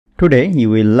Today you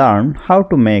will learn how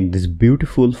to make this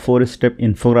beautiful 4-step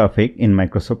infographic in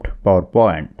Microsoft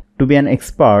PowerPoint. To be an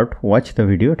expert, watch the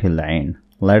video till the end.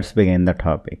 Let's begin the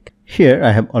topic. Here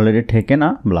I have already taken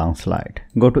a blank slide.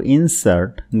 Go to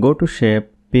Insert, go to Shape,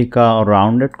 pick a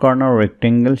rounded corner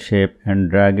rectangle shape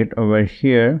and drag it over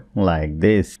here like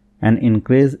this and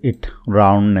increase its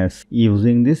roundness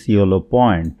using this yellow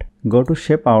point. Go to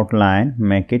Shape Outline,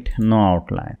 make it no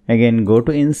outline. Again go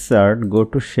to Insert, go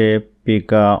to Shape,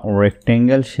 pick a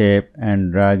rectangle shape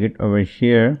and drag it over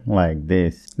here like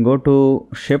this. Go to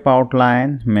Shape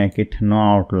Outline, make it no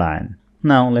outline.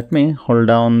 Now let me hold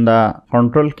down the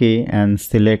Ctrl key and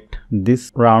select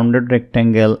this rounded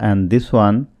rectangle and this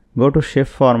one. Go to Shape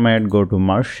Format, go to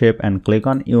Merge Shape and click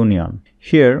on Union.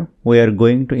 Here we are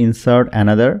going to insert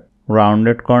another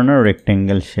rounded corner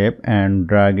rectangle shape and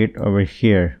drag it over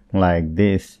here like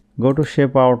this. Go to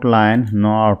Shape Outline, no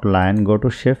outline, go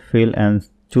to Shape Fill and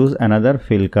choose another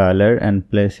fill color and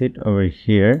place it over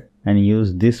here and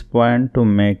use this point to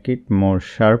make it more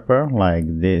sharper like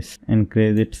this.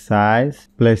 Increase its size,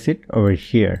 place it over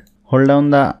here. Hold down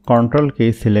the Ctrl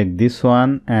key, select this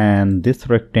one and this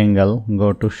rectangle,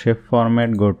 go to Shape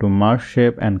Format, go to Merge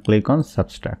Shape and click on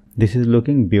Subtract. This is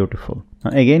looking beautiful.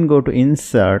 Now again go to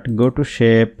Insert, go to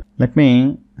Shape. Let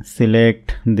me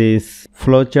select this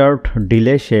flowchart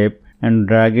delay shape and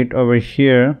drag it over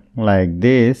here like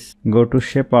this. Go to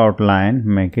Shape Outline,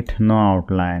 make it no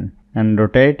outline and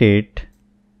rotate it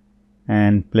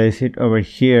and place it over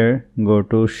here. Go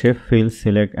to Shape Fill,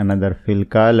 select another fill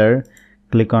color,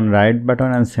 click on right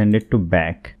button and send it to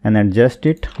back and adjust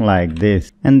it like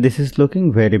this, and this is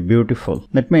looking very beautiful.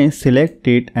 Let me select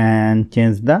it and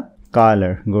change the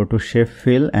color. Go to Shape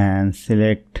Fill and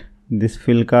select this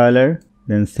fill color,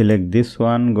 then select this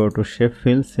one, go to Shape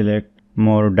Fill, select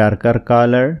more darker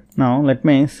color. Now let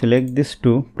me select these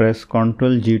two, press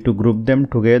Ctrl G to group them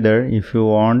together. If you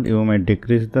want, you may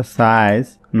decrease the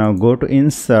size. Now go to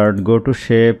Insert, go to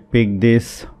Shape, pick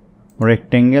this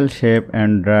rectangle shape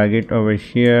and drag it over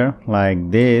here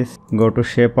like this. Go to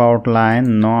Shape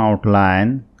Outline, no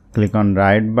outline, click on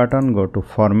right button, go to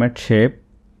Format Shape,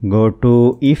 go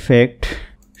to Effect,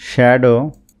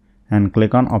 Shadow and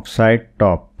click on Upside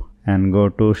Top and go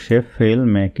to Shape Fill,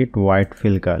 make it white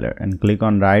fill color and click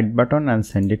on right button and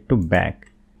send it to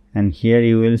back, and here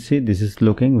you will see this is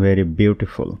looking very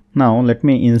beautiful. Now let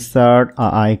me insert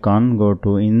a icon. Go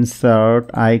to Insert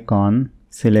Icon,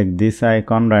 select this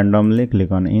icon randomly,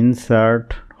 click on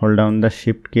Insert, hold down the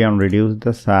Shift key and reduce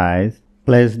the size,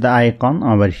 place the icon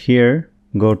over here.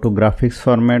 Go to Graphics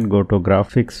Format, go to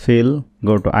Graphics Fill,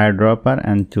 go to Eyedropper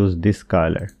and choose this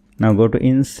color. Now go to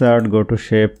Insert, go to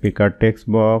Shape, pick a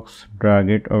text box,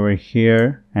 drag it over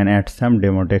here and add some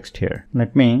demo text here.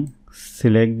 Let me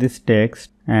select this text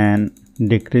and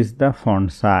decrease the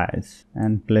font size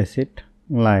and place it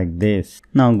like this.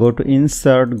 Now go to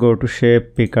Insert, go to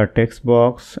Shape, pick a text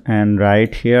box and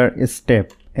write here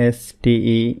Step,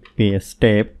 S-T-E-P,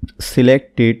 Step.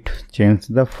 Select it, change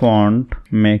the font,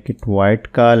 make it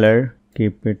white color,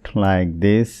 keep it like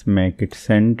this, make it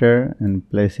center and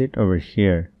place it over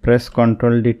here. Press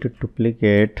Ctrl D to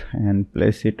duplicate and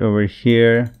place it over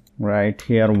here, right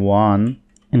here 1.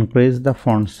 Increase the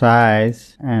font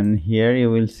size and here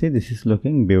you will see this is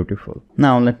looking beautiful.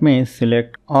 Now let me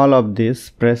select all of this,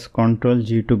 press Ctrl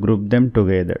G to group them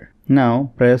together.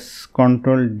 Now press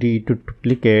Ctrl D to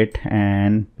duplicate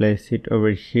and place it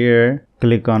over here.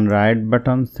 Click on right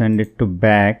button, send it to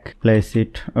back, place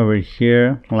it over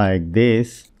here like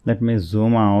this. Let me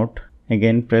zoom out.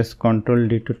 Again press Ctrl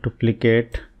D to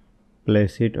duplicate,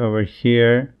 place it over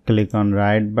here. Click on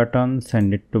right button,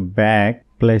 send it to back,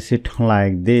 place it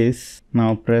like this.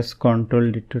 Now press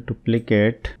Ctrl D to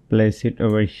duplicate, place it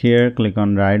over here, click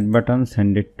on right button,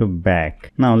 send it to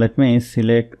back. Now let me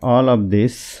select all of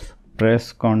this,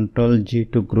 press Ctrl G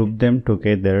to group them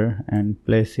together and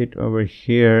place it over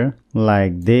here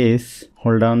like this.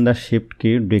 Hold down the Shift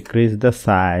key, decrease the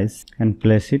size and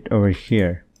place it over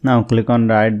here. Now click on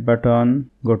right button,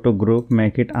 go to Group,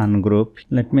 make it ungroup.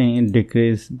 Let me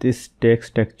decrease this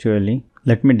text actually.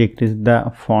 Let me decrease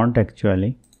the font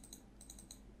actually.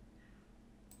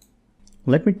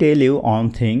 Let me tell you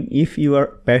one thing. If you are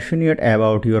passionate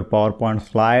about your PowerPoint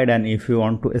slide and if you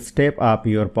want to step up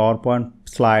your PowerPoint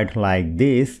slide like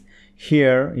this,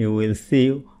 here you will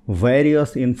see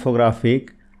various infographic.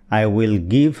 I will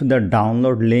give the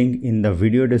download link in the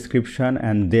video description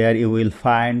and there you will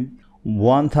find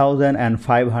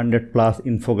 1500 plus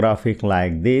infographic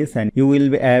like this, and you will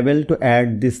be able to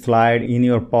add this slide in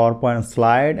your PowerPoint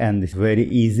slide, and it's very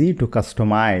easy to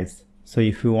customize. So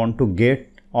if you want to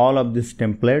get all of this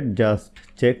template, just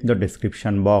check the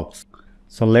description box.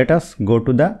 So let us go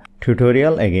to the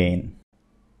tutorial again.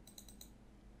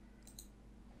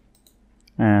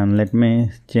 And let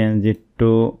me change it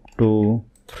to 2,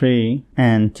 3,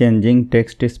 and changing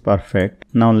text is perfect.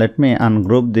 Now let me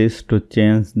ungroup this to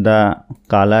change the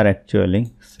color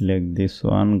actually. Select this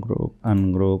one, group,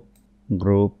 ungroup,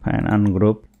 group and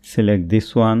ungroup. Select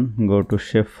this one, go to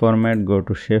shape format, go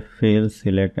to shape fill,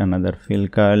 select another fill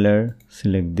color,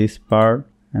 select this part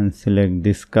and select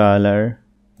this color.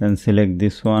 Then select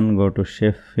this one, go to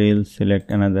shape fill,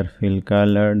 select another fill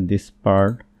color, this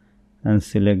part, and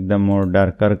select the more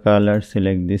darker color,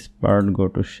 select this part, go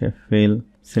to shape fill,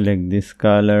 select this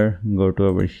color, go to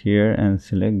over here and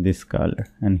select this color,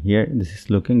 and here this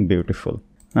is looking beautiful.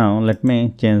 Now let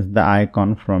me change the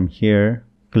icon from here.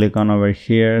 Click on over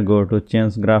here, go to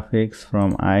change graphics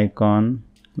from icon.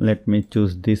 Let me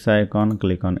choose this icon,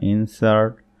 click on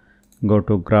insert, go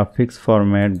to graphics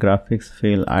format, graphics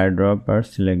fill, eyedropper,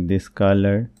 select this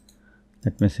color.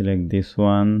 Let me select this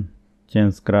one,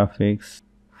 change graphics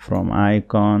from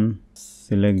icon,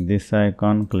 select this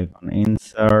icon, click on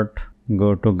insert,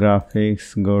 go to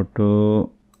graphics, go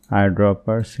to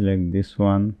eyedropper, select this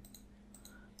one,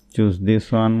 choose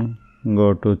this one,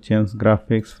 go to change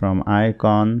graphics from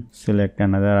icon, select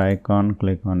another icon,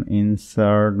 click on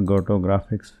insert, go to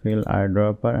graphics fill,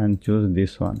 eyedropper and choose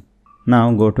this one.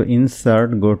 Now go to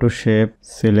insert, go to shape,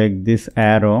 select this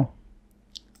arrow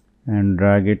and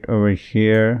drag it over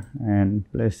here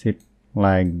and place it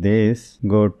like this.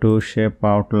 Go to shape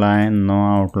outline, no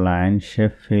outline,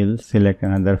 shape fill, select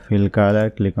another fill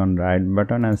color, click on right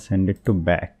button and send it to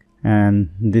back. And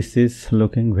this is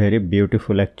looking very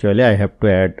beautiful actually. I have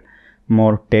to add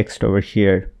more text over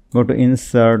here. Go to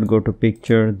insert, go to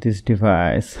picture, this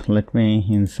device. Let me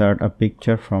insert a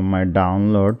picture from my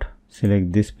download.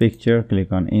 Select this picture,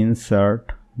 click on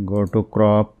insert, go to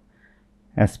crop,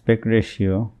 aspect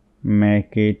ratio,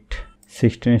 make it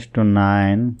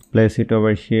 16:9, place it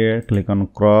over here, click on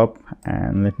crop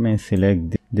and let me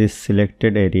select this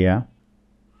selected area,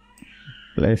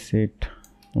 place it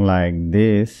like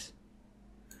this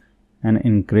and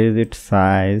increase its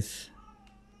size.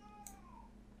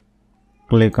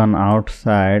 Click on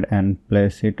outside and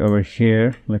place it over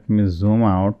here. Let me zoom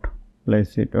out,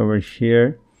 place it over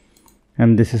here,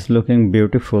 and this is looking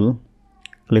beautiful.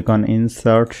 Click on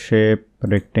insert shape,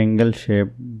 rectangle shape,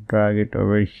 drag it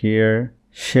over here,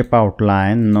 shape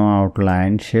outline, no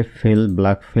outline, shape fill,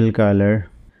 black fill color,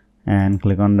 and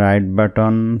click on right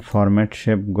button, format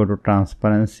shape, go to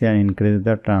transparency and increase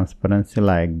the transparency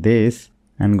like this,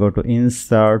 and go to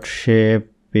insert shape,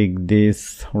 pick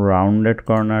this rounded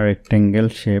corner rectangle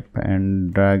shape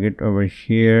and drag it over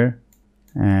here,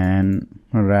 and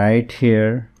right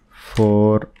here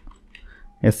for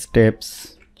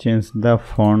steps, change the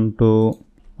font to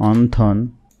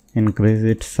Anthon, increase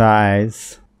its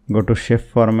size, go to shape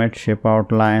format, shape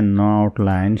outline, no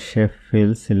outline, shape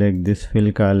fill, select this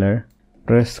fill color,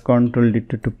 press Ctrl D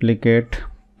to duplicate,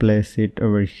 place it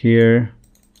over here,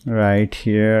 right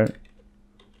here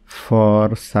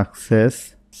for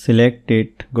success, select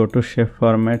it, go to shape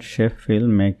format, shape fill,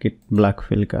 make it black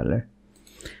fill color.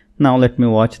 Now let me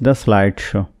watch the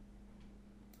slideshow.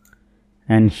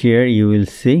 And here you will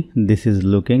see this is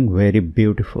looking very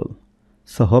beautiful.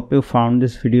 So hope you found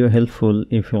this video helpful.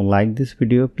 If you like this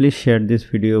video, please share this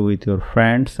video with your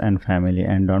friends and family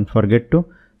and don't forget to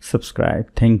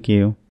subscribe. Thank you.